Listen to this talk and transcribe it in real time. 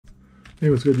Hey,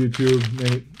 what's good, YouTube?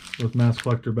 Nate with Mass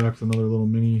Collector back with another little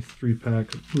mini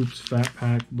 3-pack Hoops Fat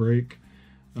Pack break.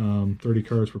 30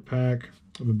 cards per pack.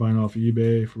 I've been buying off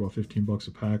eBay for about 15 bucks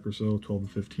a pack or so, 12 to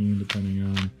 15 depending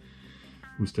on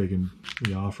who's taking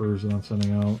the offers that I'm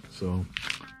sending out. So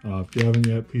if you haven't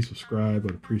yet, please subscribe.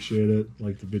 I'd appreciate it.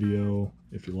 Like the video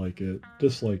if you like it.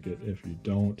 Dislike it if you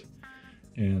don't.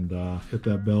 And hit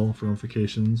that bell for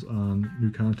notifications on new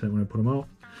content when I put them out.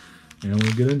 And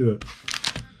we'll get into it.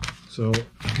 So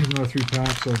here's another 3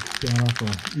 packs I've gotten off of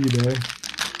eBay.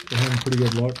 They're having pretty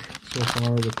good luck so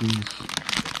far with these.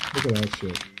 Look at that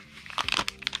shit.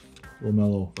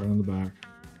 Lamelo right on the back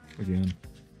again.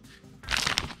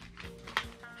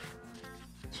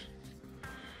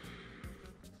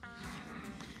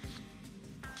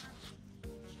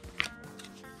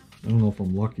 I don't know if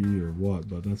I'm lucky or what,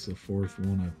 but that's the 4th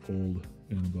one I pulled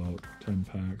in about 10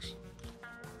 packs.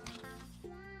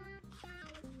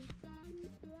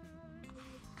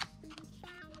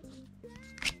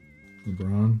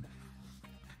 LeBron.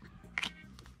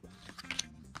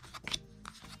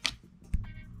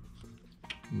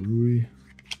 Rui.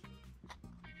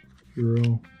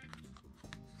 Hero.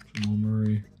 Jamal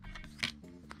Murray.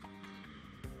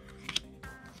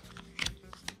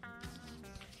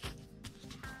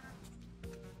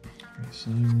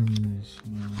 Simons,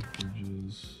 Miles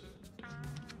Bridges,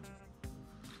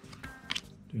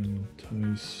 Daniel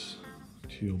Tice,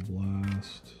 Teal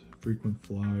Blast, Frequent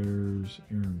Flyers,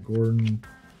 Aaron Gordon,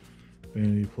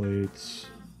 Vanity Plates,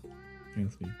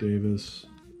 Anthony Davis,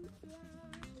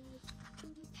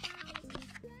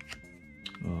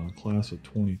 Class of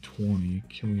 2020,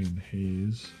 Killian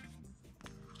Hayes,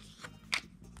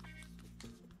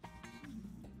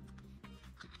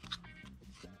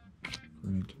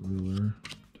 Grant Wheeler,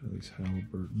 Tyrese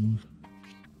Halliburton,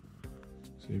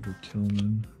 Xavier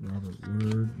Tillman, Robert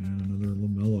Wood, and another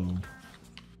Lamelo.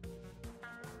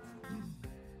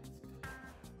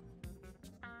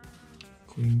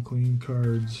 Clean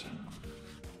cards.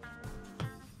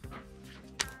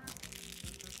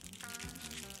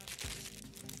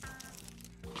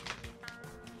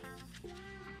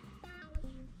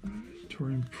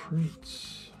 Torian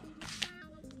Prince.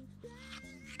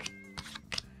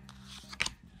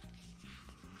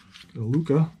 Got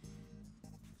Luka.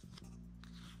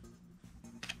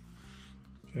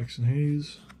 Jackson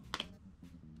Hayes.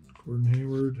 Gordon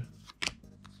Hayward.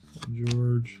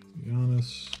 George.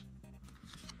 Giannis.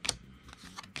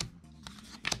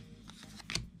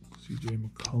 CJ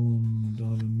McCollum,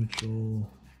 Donovan Mitchell,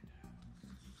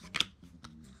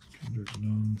 Kendrick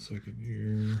Nunn, 2nd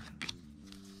year,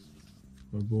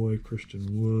 my boy Christian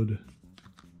Wood,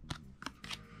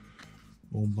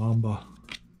 Bamba,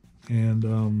 and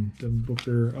Devin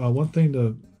Booker. One thing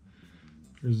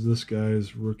here's this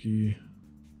guy's rookie.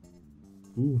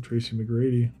 Ooh, Tracy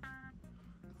McGrady,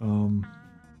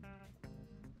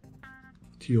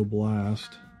 Teal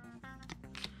Blast,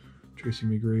 Tracy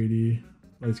McGrady.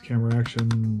 Lights, Camera,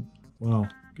 Action. Wow,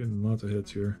 getting lots of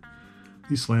hits here.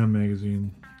 These Slam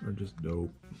magazine are just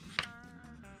dope.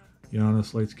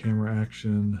 Giannis, Lights, Camera,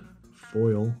 Action,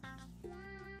 Foil.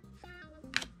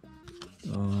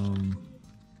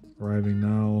 Arriving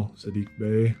Now, Sadiq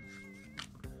Bey,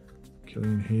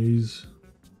 Killian Hayes,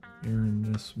 Aaron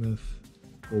Nesmith,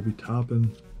 Obi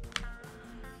Toppin,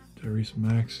 Tyrese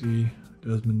Maxey,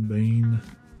 Desmond Bain,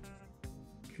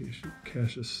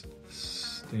 Cassius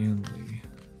Stanley.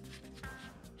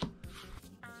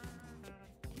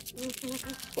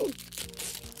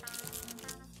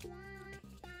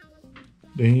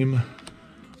 Dame,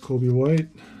 Kobe White,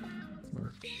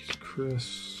 Marquise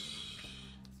Chris,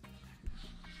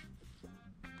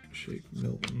 Shake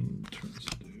Milton, Terrence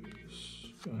Davis,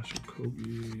 Josh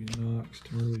Kobe, Knox,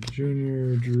 Tim Hardaway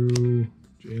Jr., Drew,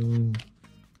 Jalen,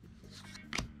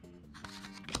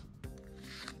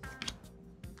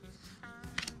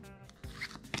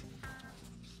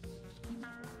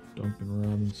 Duncan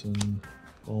Robinson,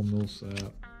 Paul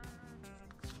Millsap,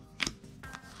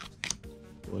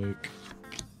 Blake,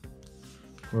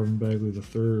 Marvin Bagley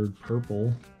III,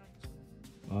 purple,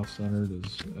 off-centered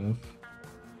is F.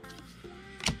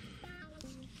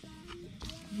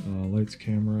 Lights,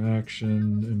 Camera,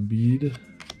 Action, Embiid.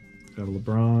 Got a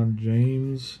LeBron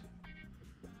James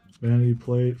vanity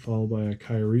plate, followed by a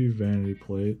Kyrie vanity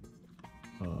plate,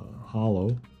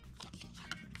 hollow.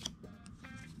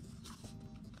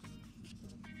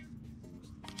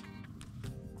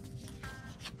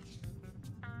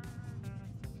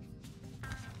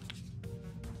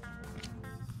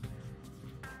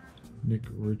 Nick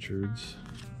Richards,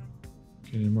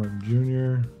 Kenyon Martin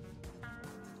Jr.,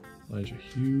 Elijah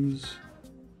Hughes,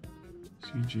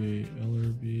 CJ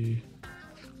Ellerby,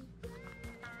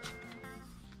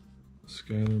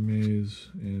 Skylar Mays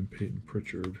and Peyton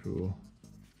Pritchard, who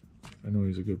I know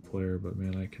he's a good player, but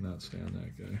man, I cannot stand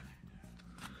that guy.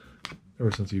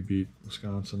 Ever since he beat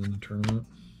Wisconsin in the tournament.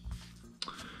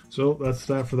 So that's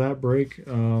that for that break.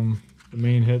 The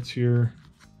main hits here,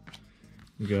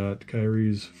 we got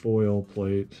Kyrie's foil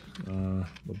plate,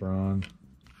 LeBron,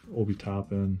 Obi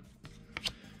Toppin,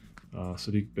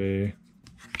 Sadiq Bey,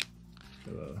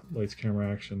 lights, camera,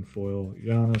 action foil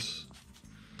Giannis,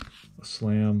 a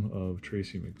slam of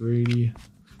Tracy McGrady,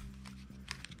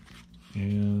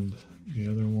 and the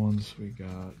other ones we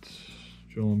got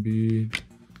Joel Embiid,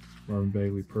 Marvin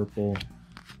Bagley purple,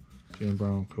 Jaylen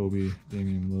Brown, Kobe,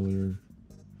 Damian Lillard,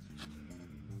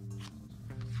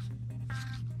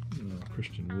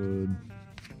 Christian Wood,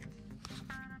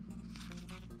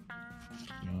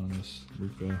 Giannis,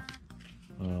 Luka,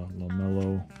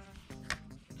 Lamelo,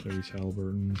 Tyrese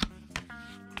Halliburton,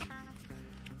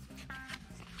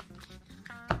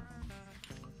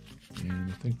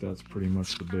 and I think that's pretty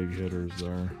much the big hitters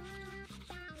there.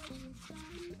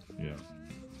 Yeah,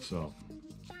 so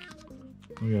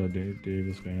we got a Dave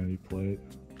Davis vanity plate.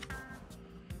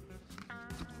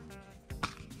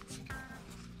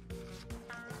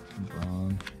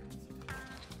 LeBron.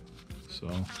 So,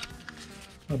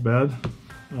 not bad.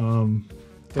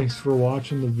 Thanks for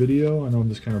watching the video. I know I'm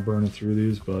just kind of burning through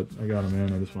these, but I got them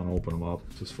in. I just want to open them up.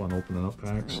 It's just fun opening up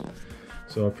packs.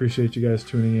 So I appreciate you guys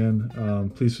tuning in.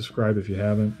 Please subscribe if you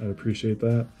haven't. I'd appreciate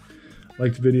that.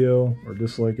 Like the video or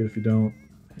dislike it if you don't.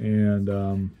 And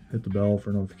hit the bell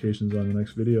for notifications on the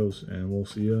next videos. And we'll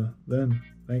see you then.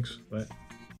 Thanks. Bye.